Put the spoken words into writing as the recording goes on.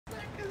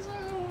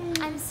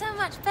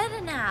much better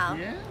now.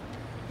 Yeah?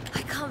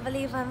 I can't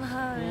believe I'm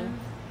home.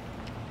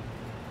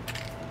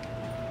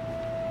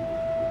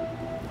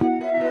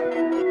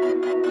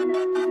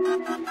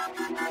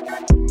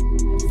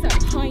 So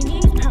high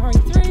knees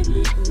powering through.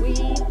 We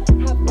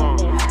have got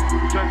this.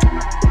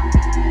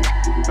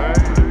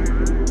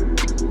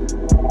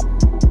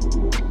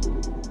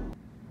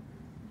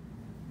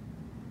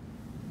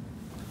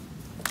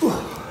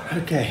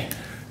 Okay.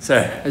 So,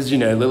 as you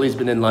know, Lily's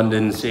been in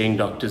London seeing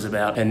doctors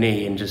about her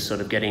knee and just sort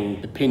of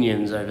getting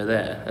opinions over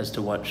there as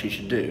to what she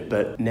should do.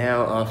 But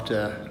now,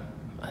 after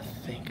I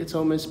think it's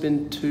almost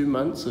been 2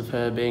 months of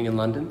her being in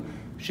London,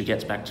 she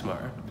gets back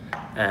tomorrow.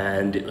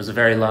 And it was a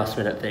very last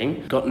minute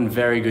thing. Gotten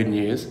very good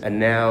news, and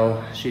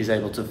now she's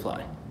able to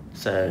fly.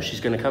 So she's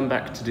gonna come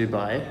back to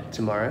Dubai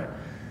tomorrow,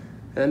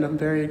 and I'm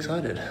very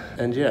excited.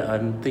 And yeah,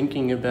 I'm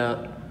thinking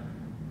about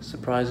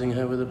surprising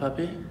her with a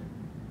puppy.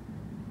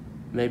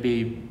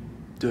 Maybe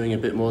doing a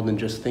bit more than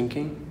just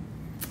thinking.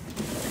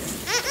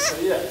 So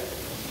yeah,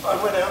 I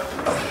went out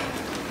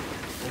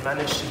and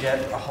managed to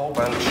get a whole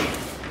bunch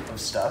of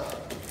stuff.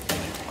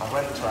 I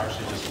went to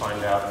actually just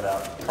find out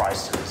about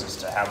prices as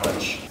to how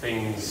much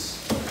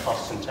things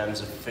cost in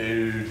terms of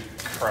food,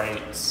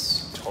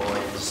 crates,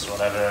 toys,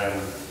 whatever,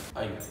 and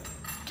I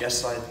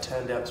guess I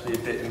turned out to be a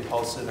bit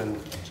impulsive and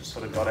just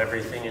sort of got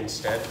everything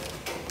instead.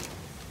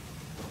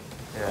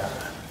 Yeah.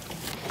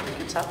 Think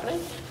it's happening?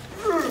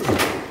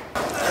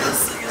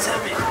 This thing is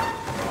heavy.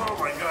 Oh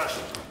my gosh.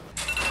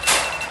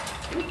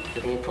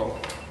 Give me a call.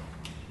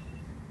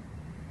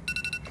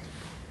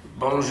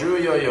 Bonjour,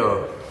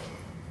 Yo-Yo.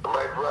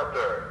 My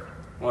brother.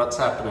 What's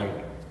happening?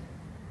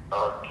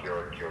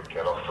 Okay.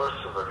 Alors,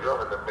 first of all,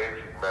 you're an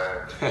amazing man.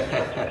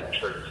 The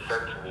picture you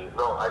sent to me.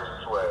 No, I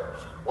swear.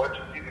 What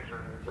you did is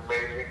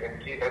amazing, and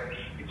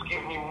it's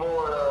given me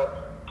more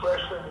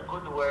pressure in a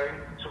good way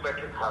to make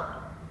it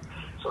happen.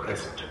 So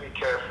listen to me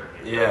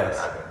carefully. Yes.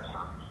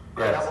 I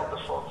am on the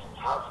phone since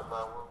half an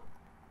hour.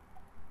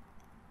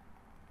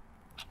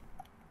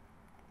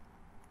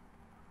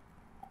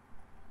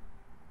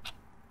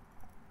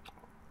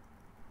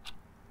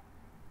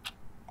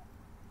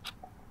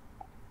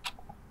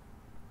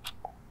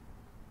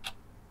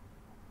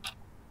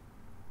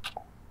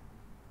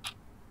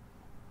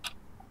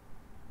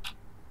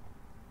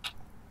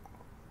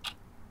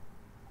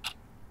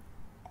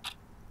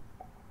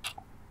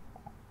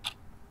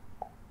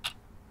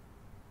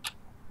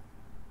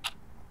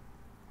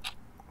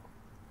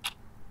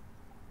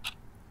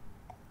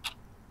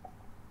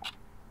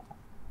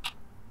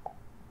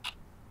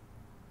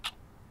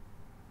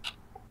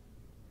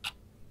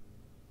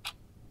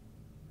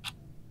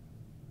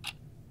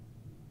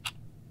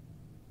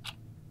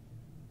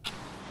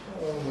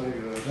 Oh my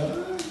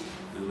god.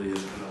 Lily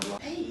is gonna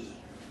love. Hey!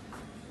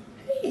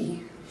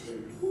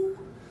 Hello!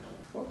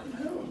 Welcome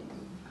home.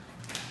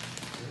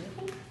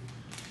 Really?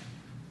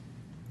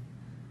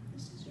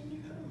 This is your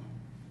new home.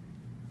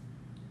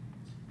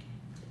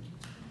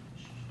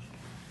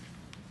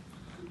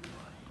 Good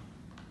boy.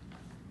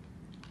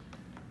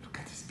 Look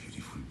at this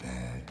beautiful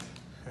bed.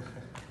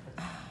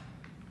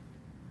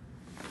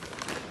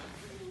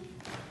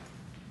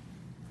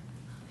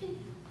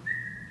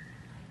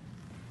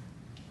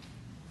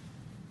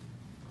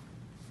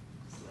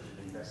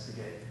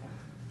 Investigate.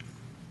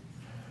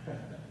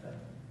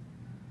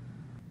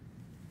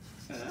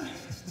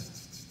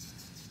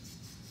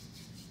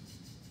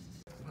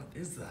 What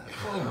is that?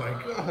 Oh my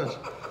gosh.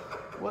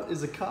 What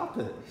is a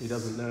carpet? He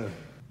doesn't know.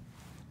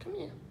 Come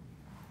here.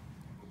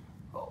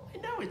 Oh, I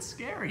know, it's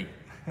scary.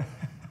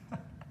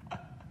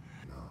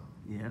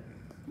 Yep.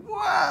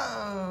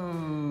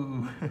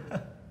 Whoa!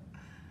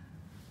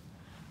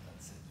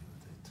 That's it, you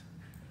did.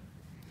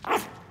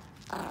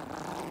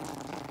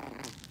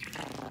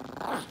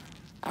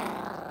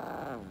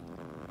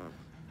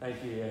 Thank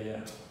you,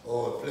 yeah.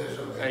 Oh, a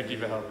pleasure. Thank you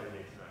for helping me.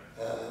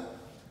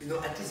 You know,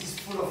 at least he's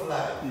full of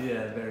life.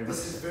 Yeah, very much.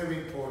 This is very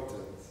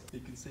important. You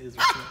can see his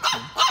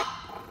reflection.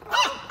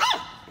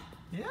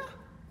 Yeah?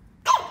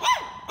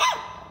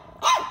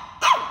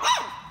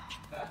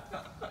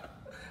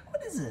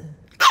 What is it?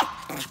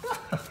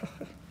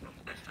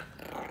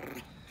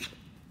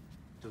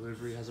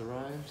 Delivery has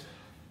arrived.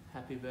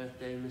 Happy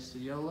birthday,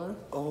 Mr. YOLO.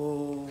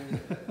 Oh,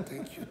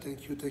 thank you.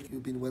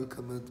 You've been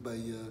welcomed by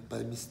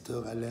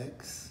Mr.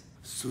 Alex.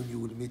 Soon you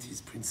will meet his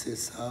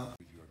princessa.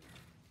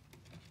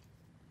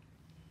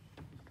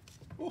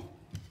 Oh.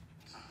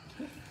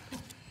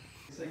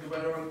 Say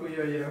goodbye to Uncle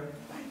Yo-Yo.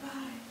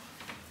 Bye-bye.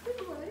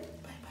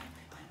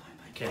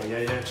 Okay,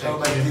 Yo-Yo, Oh,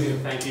 my dear.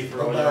 thank you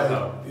for all your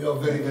help. You're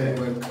very, very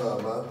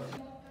welcome. Huh?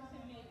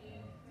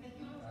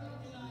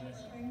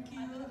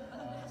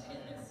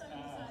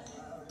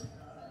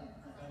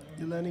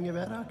 You're learning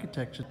about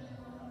architecture.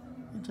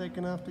 You're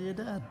taking after your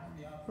dad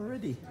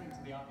already.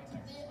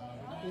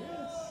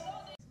 Yes.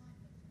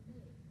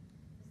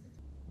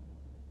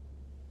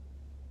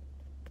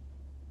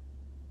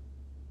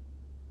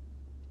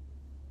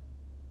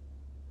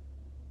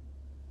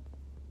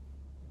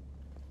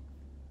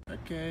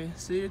 Okay,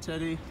 see you,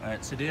 Teddy. All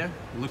right, Sadia,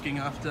 looking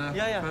after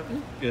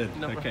puppy? Good.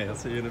 No Okay, I'll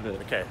see you in a bit.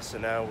 Okay, so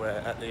now we're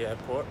at the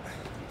airport.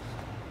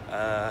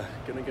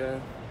 Gonna go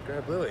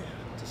grab Lily.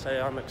 To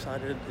say I'm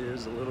excited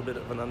is a little bit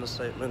of an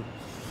understatement.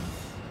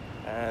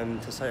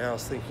 And to say I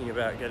was thinking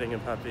about getting a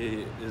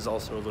puppy is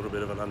also a little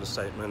bit of an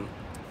understatement.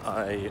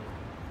 I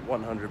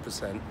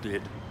 100%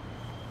 did.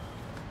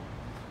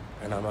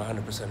 And I'm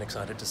 100%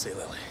 excited to see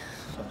Lily.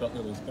 I've got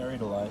Lily's Berry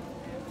Delight,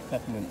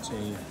 peppermint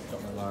tea,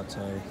 got my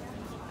latte,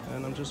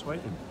 and I'm just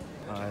waiting.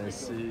 I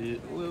see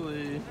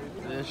Lily.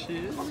 There she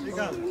is. I'm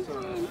walking.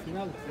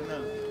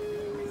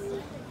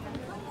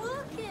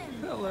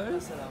 Hello.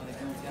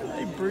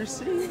 Hey,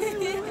 Brucey.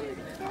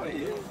 How are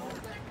you?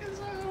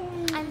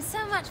 I'm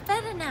so much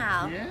better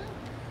now. Yeah?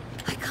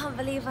 I can't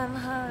believe I'm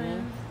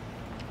home.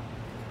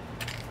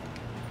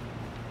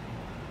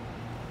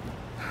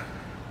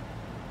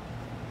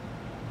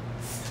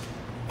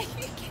 Are you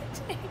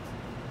kidding?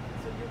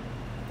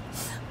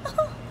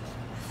 Oh.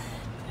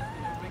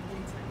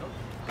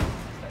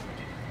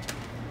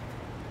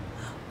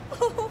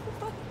 Oh my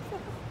God.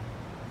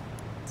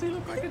 Does he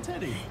look like a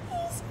teddy?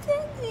 He's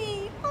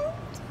Teddy. Oh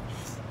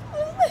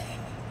my.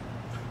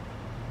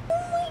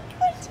 Oh my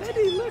God.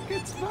 Teddy, look,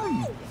 it's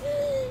Mum.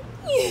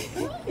 Hi.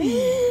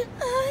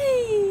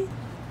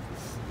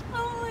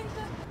 Oh my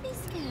God. Don't be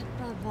scared,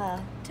 Bubba.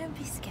 Don't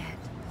be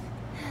scared.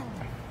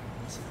 Hello.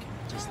 It's okay.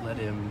 Just let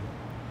him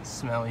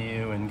smell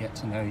you and get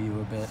to know you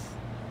a bit.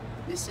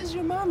 This is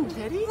your mum,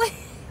 Teddy.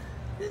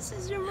 This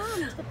is your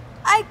mum.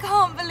 I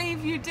can't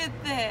believe you did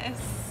this.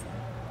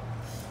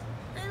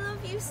 I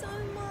love you so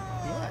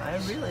much. Yeah, I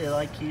really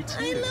like you too.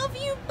 I love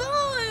you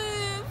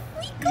both.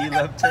 We got You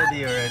love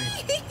Teddy already.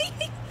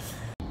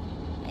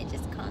 I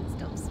just can't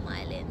stop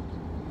smiling.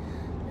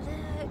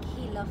 Look,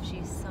 he loves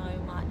you so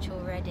much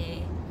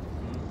already.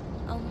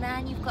 Oh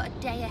man, you've got a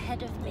day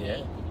ahead of me.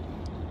 Yeah.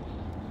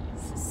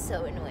 This is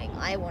so annoying.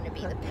 I want to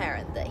be the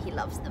parent that he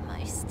loves the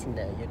most.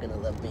 No, you're gonna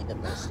love me the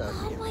most, aren't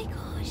Oh you? my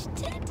gosh,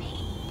 Teddy.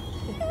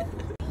 Hey,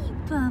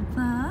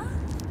 Bubba.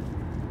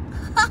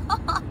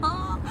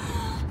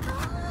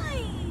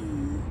 Hi.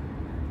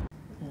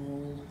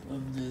 All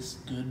of this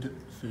good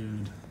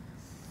food.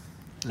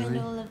 And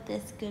all of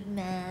this good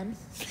man.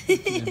 Yeah,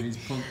 he's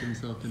plonked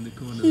himself in the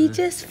corner He there.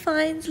 just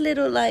finds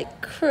little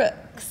like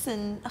crooks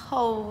and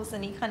holes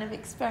and he kind of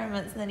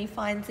experiments and then he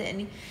finds it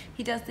and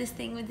he does this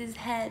thing with his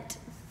head,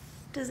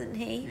 doesn't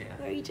he? Yeah.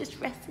 Where he just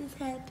rests his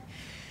head.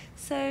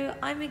 So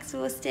I'm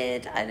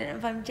exhausted. I don't know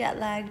if I'm jet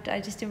lagged.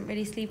 I just didn't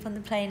really sleep on the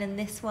plane and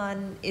this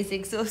one is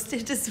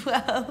exhausted as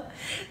well.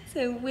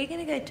 So we're going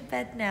to go to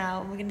bed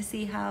now and we're going to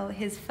see how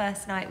his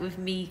first night with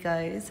me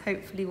goes.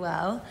 Hopefully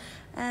well.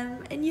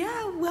 And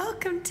yeah,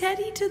 welcome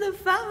Teddy to the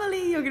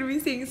family. You're going to be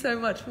seeing so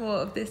much more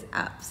of this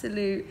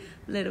absolute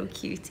little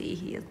cutie.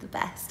 He is the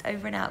best.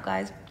 Over and out,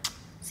 guys.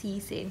 See you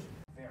soon.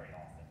 Very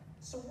often.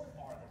 So what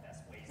are the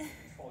best ways to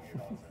control your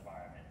dog's